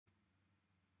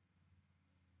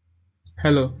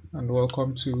Hello and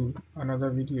welcome to another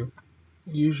video.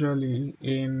 Usually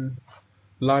in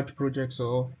large projects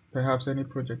or perhaps any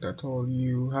project at all,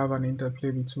 you have an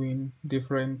interplay between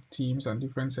different teams and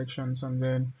different sections, and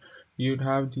then you'd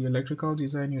have the electrical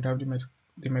design, you'd have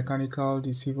the mechanical,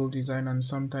 the civil design, and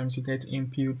sometimes you get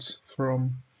input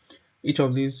from each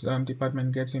of these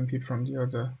department gets input from the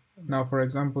other. Now, for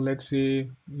example, let's say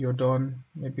you're done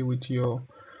maybe with your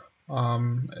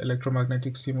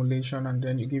electromagnetic simulation, and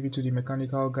then you give it to the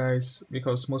mechanical guys,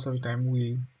 because most of the time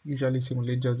we usually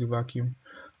simulate just the vacuum,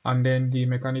 and then the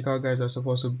mechanical guys are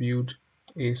supposed to build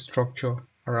a structure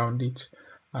around it,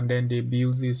 and then they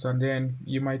build this, and then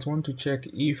you might want to check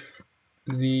if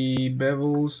the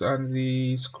bevels and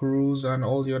the screws and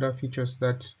all the other features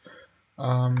that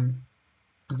um,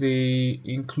 they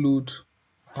include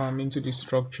into the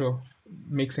structure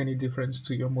makes any difference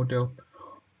to your model,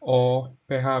 or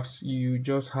perhaps you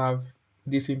just have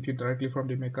this input directly from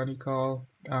the mechanical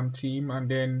team, and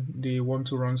then they want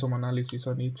to run some analysis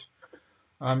on it.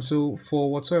 So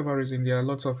for whatsoever reason, there are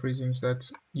lots of reasons that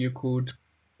you could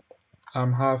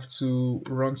have to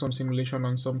run some simulation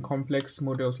on some complex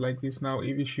models like this. Now,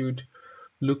 if you should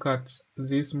look at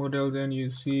this model, then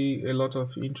you see a lot of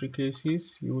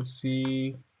intricacies. You would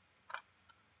see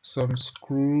some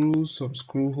screws, some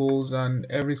screw holes, and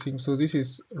everything. So this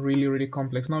is really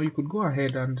complex. Now you could go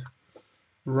ahead and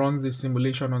run the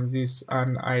simulation on this,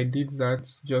 and I did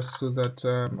that just so that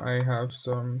I have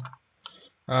some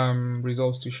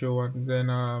results to show, and then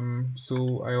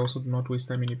so I also do not waste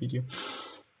time in the video.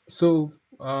 So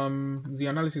the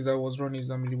analysis that was run is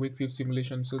the wake field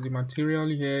simulation. So the material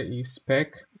here is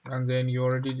spec, and then you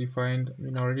already defined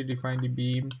the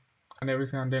beam and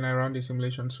everything, and then I ran the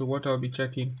simulation. So what I'll be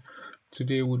checking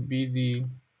today would be the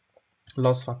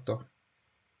loss factor.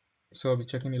 So I'll be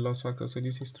checking the loss factor. So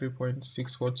this is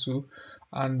 3.642,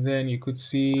 and then you could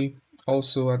see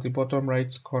also at the bottom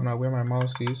right corner where my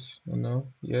mouse is,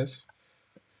 yes,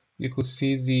 you could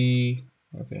see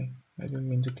the, okay, I didn't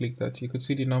mean to click that. You could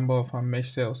see the number of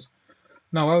mesh cells.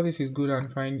 Now, while this is good and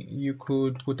fine, you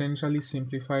could potentially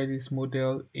simplify this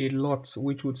model a lot,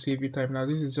 which would save you time. Now,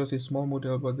 this is just a small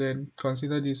model, but then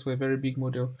consider this for a very big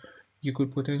model. You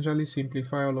could potentially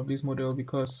simplify all of this model,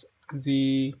 because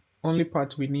the only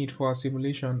part we need for our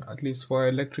simulation, at least for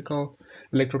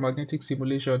electromagnetic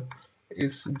simulation,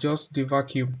 is just the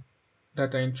vacuum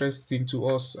that are interesting to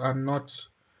us, and not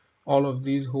all of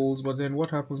these holes. But then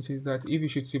what happens is that if you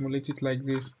should simulate it like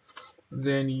this,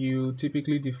 then you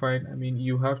typically define,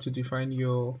 you have to define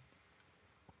your,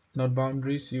 not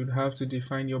boundaries, you'd have to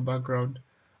define your background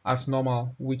as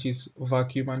normal, which is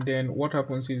vacuum. And then what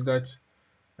happens is that,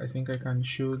 I think I can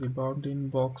show the bounding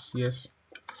box. Yes,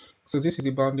 so this is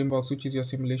the bounding box, which is your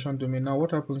simulation domain. Now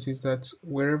what happens is that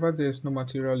wherever there's no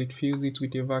material, it fills it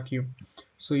with a vacuum.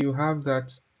 So you have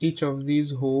that each of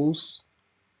these holes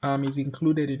is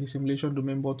included in the simulation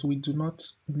domain, but we do not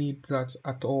need that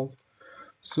at all.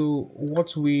 So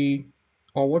what you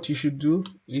should do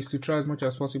is to try as much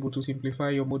as possible to simplify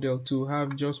your model to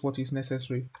have just what is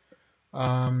necessary.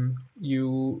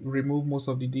 You remove most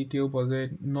of the detail, but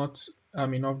then not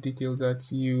enough detail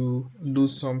that you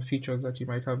lose some features that you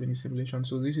might have in the simulation.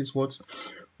 So this is what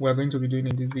we're going to be doing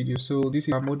in this video. So this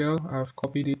is our model. I've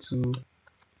copied it to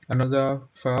another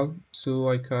file so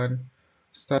I can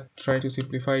start trying to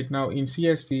simplify it. Now in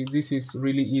CST, this is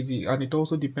really easy, and it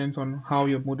also depends on how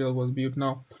your model was built.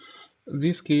 Now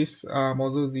this case,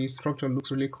 although the structure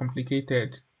looks really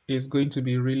complicated, is going to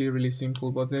be really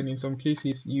simple, but then in some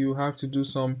cases you have to do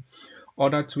some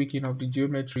other tweaking of the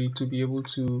geometry to be able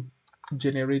to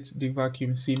generate the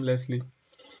vacuum seamlessly.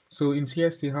 So in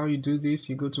CST, how you do this,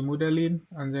 you go to modeling,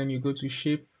 and then you go to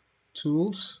shape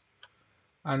tools,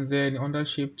 and then under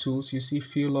shape tools you see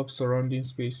fill up surrounding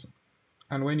space,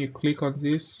 and when you click on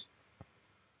this,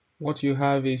 what you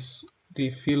have is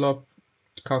the fill up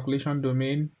calculation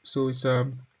domain. So it's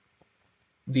the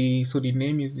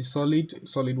name is the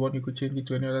solid one. You could change it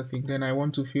to any other thing. Then I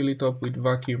want to fill it up with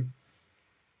vacuum,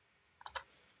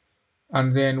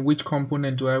 and then which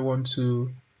component do I want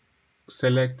to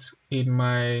select in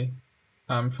my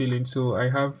filling. So I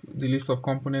have the list of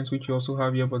components, which you also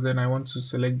have here, but then I want to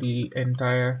select the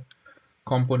entire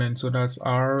component. So that's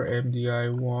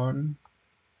RMDI1,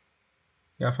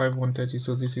 yeah, 5130.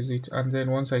 So this is it, and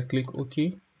then once I click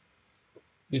OK,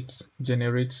 it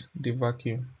generates the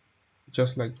vacuum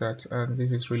just like that, and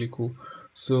this is really cool.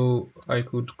 So I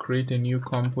could create a new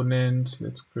component.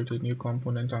 Let's create a new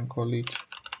component and call it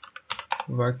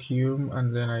vacuum,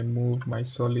 and then I move my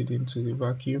solid into the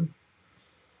vacuum.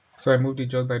 So I moved it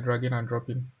just by dragging and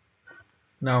dropping.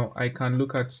 Now I can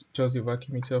look at just the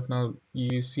vacuum itself. Now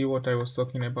you see what I was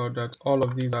talking about, that all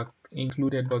of these are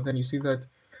included, but then you see that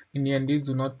in the end these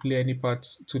do not play any part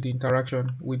to the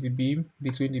interaction with the beam,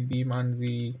 between the beam and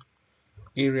the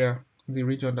area, the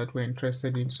region that we're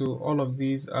interested in. So all of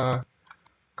these are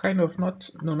kind of not,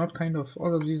 no, not kind of,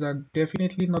 all of these are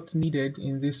definitely not needed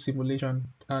in this simulation,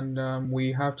 and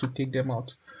we have to take them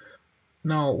out.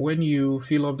 Now, when you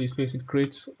fill up the space, it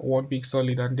creates one big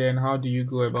solid, and then how do you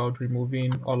go about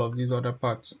removing all of these other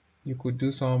parts? You could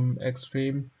do some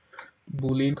extreme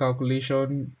Boolean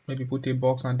calculation, maybe put a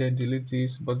box and then delete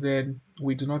this, but then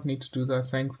we do not need to do that,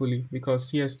 thankfully,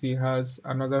 because CST has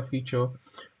another feature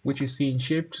which you see in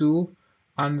shape tool,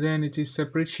 and then it is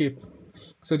separate shape.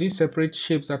 So these separate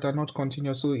shapes that are not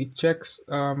continuous, so it checks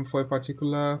for a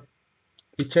particular,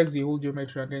 it checks the whole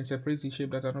geometry and then separates the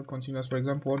shape that are not continuous. For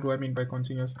example, what do I mean by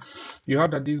continuous? You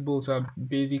have that these bolts are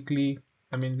basically,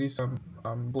 I mean, these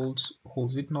bolt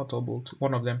holes, it not all bolt,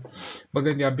 one of them, but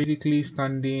then they are basically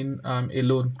standing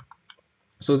alone.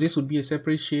 So this would be a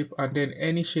separate shape, and then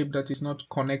any shape that is not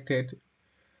connected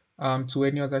to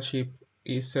any other shape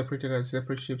is separated as a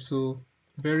separate shape. So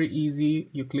very easy,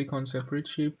 you click on separate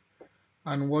shape,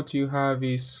 and what you have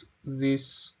is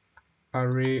this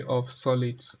array of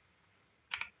solids.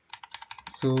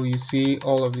 So you see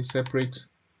all of the separate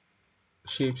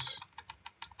shapes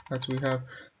that we have,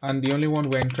 and the only one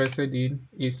we're interested in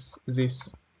is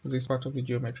this part of the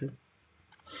geometry.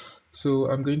 So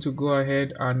I'm going to go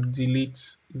ahead and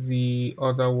delete the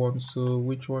other one. So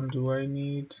which one do I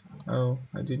need? Oh,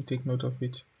 I didn't take note of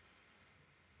it.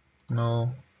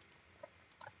 No,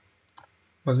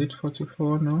 was it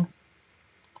 44? No.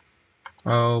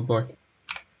 Oh boy,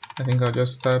 I think I'll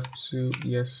just start to,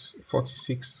 yes,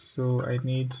 46. So I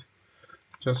need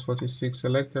just 46.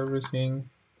 Select everything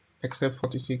except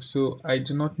 46. So I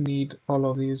do not need all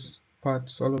of these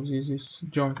parts. All of this is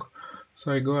junk.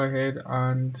 So I go ahead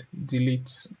and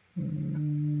delete.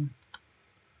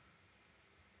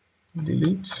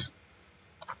 Delete.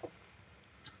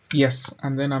 Yes,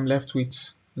 and then I'm left with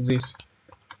this.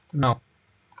 Now,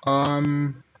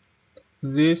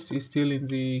 this is still in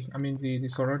the, I mean, the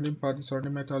surrounding part, the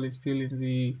surrounding metal is still in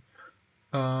the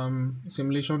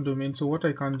simulation domain. So what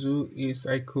I can do is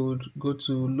I could go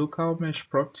to local mesh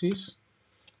properties.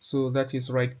 So that is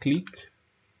right click,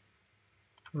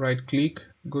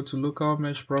 go to local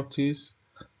mesh properties,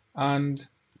 and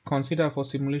consider for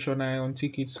simulation. I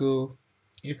untick it, so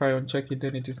if I uncheck it,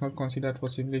 then it is not considered for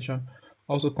simulation.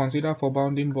 Also consider for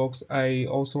bounding box, I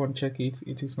also uncheck it,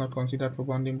 it is not considered for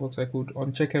bounding box. I could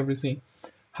uncheck everything.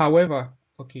 However,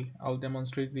 okay, I'll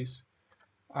demonstrate this.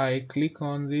 I click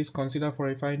on this consider for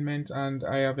refinement, and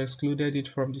I have excluded it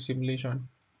from the simulation.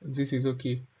 This is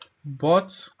okay,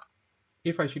 but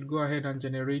if I should go ahead and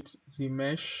generate the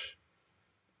mesh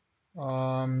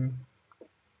update,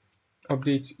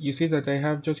 you see that I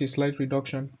have just a slight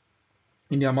reduction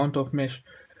in the amount of mesh,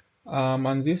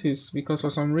 and this is because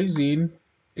for some reason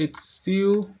it's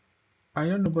still, I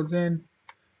don't know, but then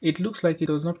it looks like it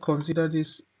does not consider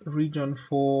this region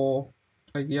for,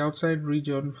 like, the outside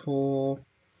region for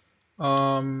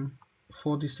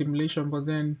the simulation. But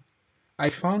then I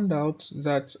found out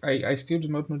that I still do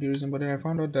not know the reason, but then I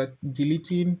found out that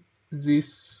deleting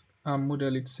this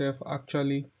model itself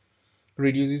actually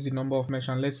reduces the number of mesh,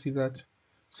 and let's see that.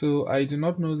 So I do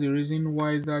not know the reason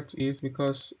why that is,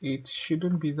 because it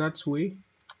shouldn't be that way.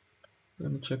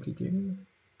 Let me check again.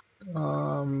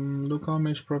 Local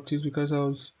mesh properties, because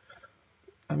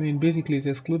I mean, basically it's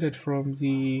excluded from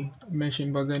the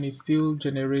meshing, but then it still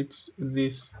generates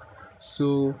this.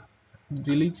 So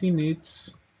deleting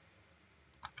it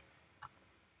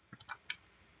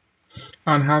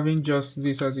and having just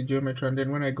this as a geometry, and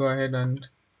then when I go ahead and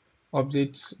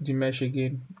update the mesh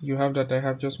again, you have that I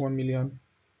have just 1 million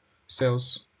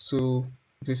cells. So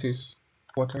this is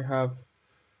what I have.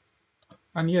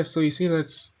 And yes, so you see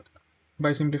that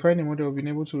by simplifying the model, we've been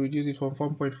able to reduce it from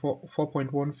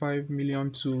 4.15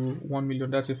 million to 1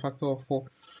 million. That's a factor of 4.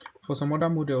 For some other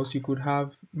models, you could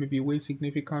have maybe way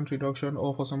significant reduction,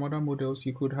 or for some other models,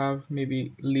 you could have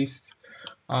maybe least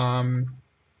a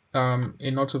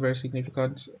not so very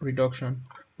significant reduction.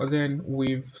 But then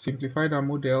we've simplified our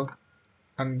model,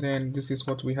 and then this is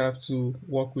what we have to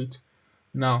work with.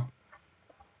 Now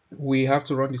we have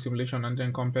to run the simulation and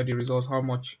then compare the results. How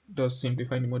much does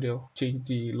simplifying the model change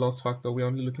the loss factor? We're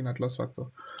only looking at loss factor.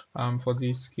 For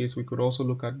this case, we could also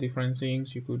look at different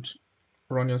things. You could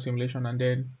run your simulation, and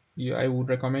then I would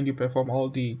recommend you perform all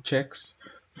the checks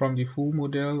from the full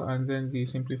model and then the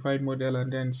simplified model,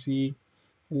 and then see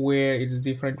where it's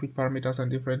different with parameters and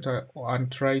different,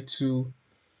 and try to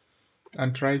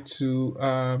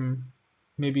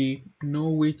maybe know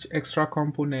which extra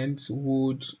components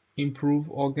would improve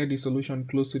or get the solution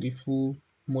close to the full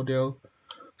model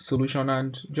solution,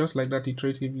 and just like that,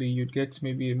 iteratively you'd get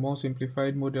maybe a more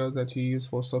simplified model that you use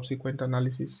for subsequent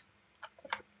analysis.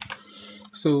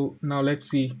 So now let's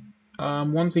see.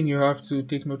 One thing you have to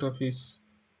take note of is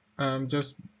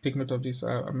just take note of this.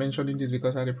 I'm mentioning this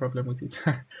because I had a problem with it.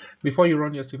 Before you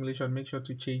run your simulation, make sure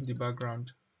to change the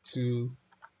background to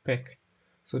PEC.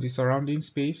 So the surrounding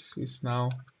space is now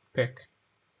PEC,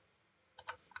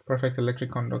 perfect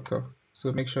electric conductor.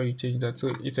 So make sure you change that.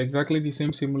 So it's exactly the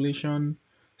same simulation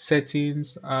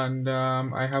settings, and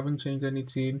I haven't changed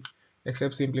anything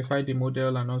except simplify the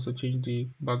model and also change the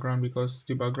background, because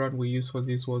the background we used for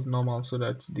this was normal, so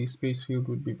that the space field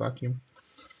would be vacuum.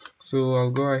 So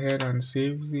I'll go ahead and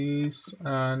save this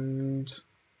and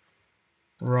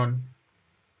run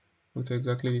with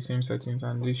exactly the same settings,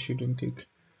 and this shouldn't take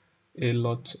a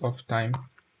lot of time.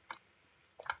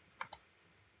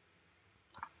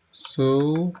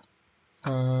 So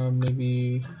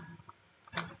maybe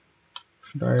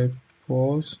should I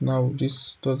pause now?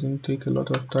 This doesn't take a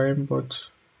lot of time, but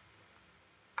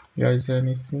yeah, is there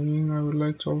anything I would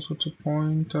like to also to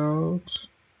point out?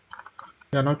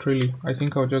 Yeah, not really. I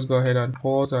think I'll just go ahead and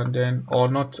pause, and then, or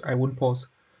not, I won't pause.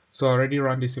 So I already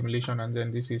ran the simulation, and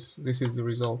then this is the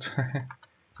result.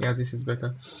 Yeah, this is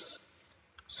better.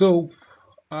 So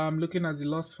looking at the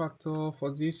loss factor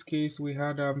for this case, we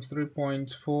had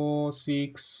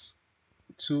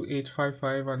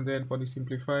 3.462855, and then for the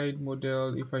simplified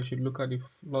model, if I should look at the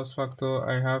loss factor,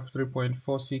 I have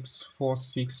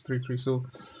 3.464633. So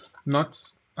not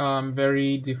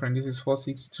very different. This is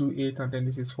 4628, and then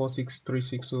this is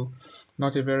 4636. So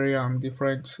not a very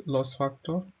different loss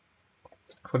factor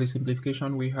for the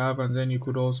simplification we have. And then you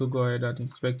could also go ahead and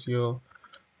inspect your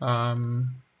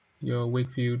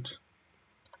Wakefield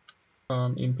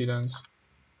impedance.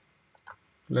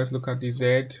 Let's look at the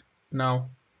Z. Now,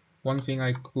 one thing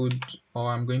I'm going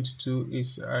to do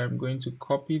is I'm going to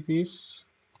copy this.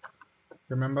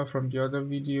 Remember from the other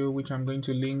video, which I'm going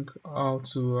to link, how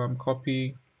to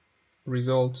copy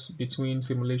results between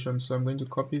simulations. So I'm going to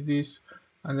copy this,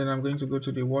 and then I'm going to go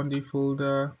to the 1D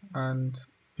folder and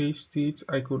paste it.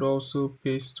 I could also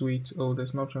paste it. Oh,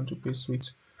 there's no option to paste with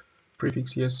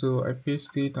prefix here, so I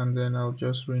paste it, and then I'll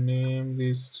just rename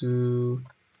this to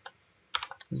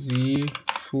Z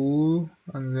full,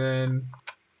 and then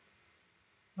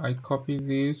I copy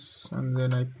this and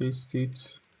then I paste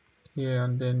it here,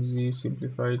 and then Z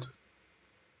simplified.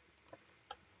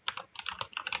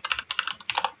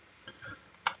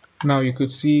 Now you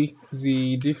could see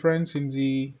the difference in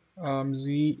the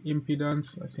Z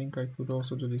impedance. I think I could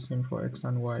also do the same for X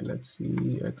and Y. Let's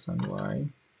see X and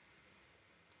Y.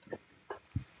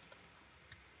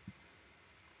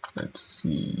 Let's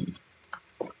see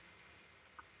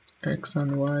X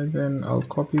and Y, then I'll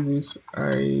copy this.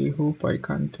 I hope I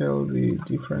can tell the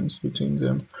difference between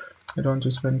them. I don't want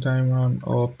to spend time on,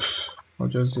 I'll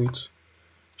just do it.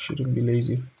 Shouldn't be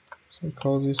lazy. So I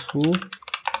call this full,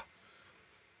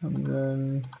 and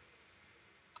then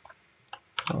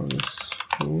call this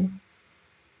full,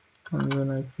 and then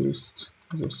I paste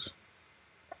this.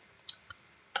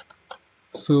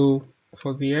 So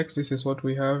for the X, this is what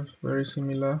we have, very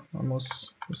similar,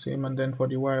 almost the same, and then for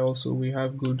the Y also we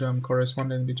have good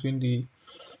correspondence between the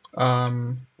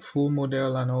full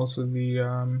model and also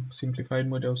the simplified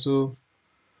model. So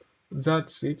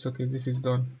that's it. Okay, this is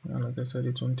done, and like I said,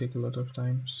 it won't take a lot of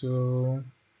time. So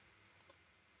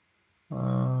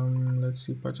let's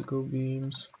see, particle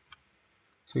beams.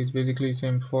 So it's basically the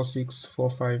same,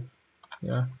 4645,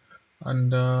 yeah,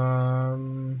 and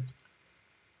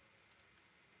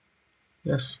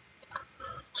yes.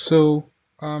 So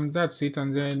that's it,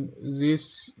 and then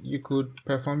this, you could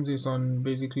perform this on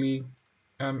basically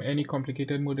any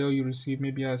complicated model you receive,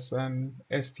 maybe as an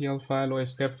STL file or a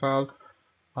step file.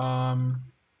 I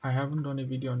haven't done a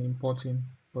video on importing,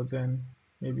 but then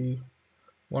maybe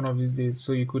one of these days.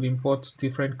 So you could import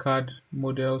different card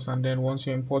models, and then once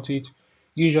you import it,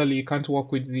 usually you can't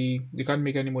work with you can't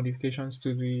make any modifications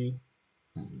to the,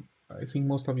 I think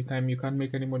most of the time you can't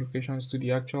make any modifications to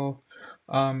the actual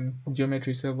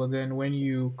geometry itself, but then when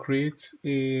you create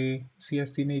a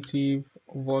CST native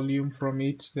volume from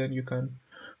it, then you can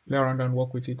play around and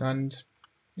work with it. And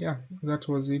yeah, that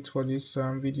was it for this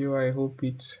video. I hope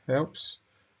it helps,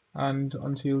 and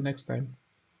until next time.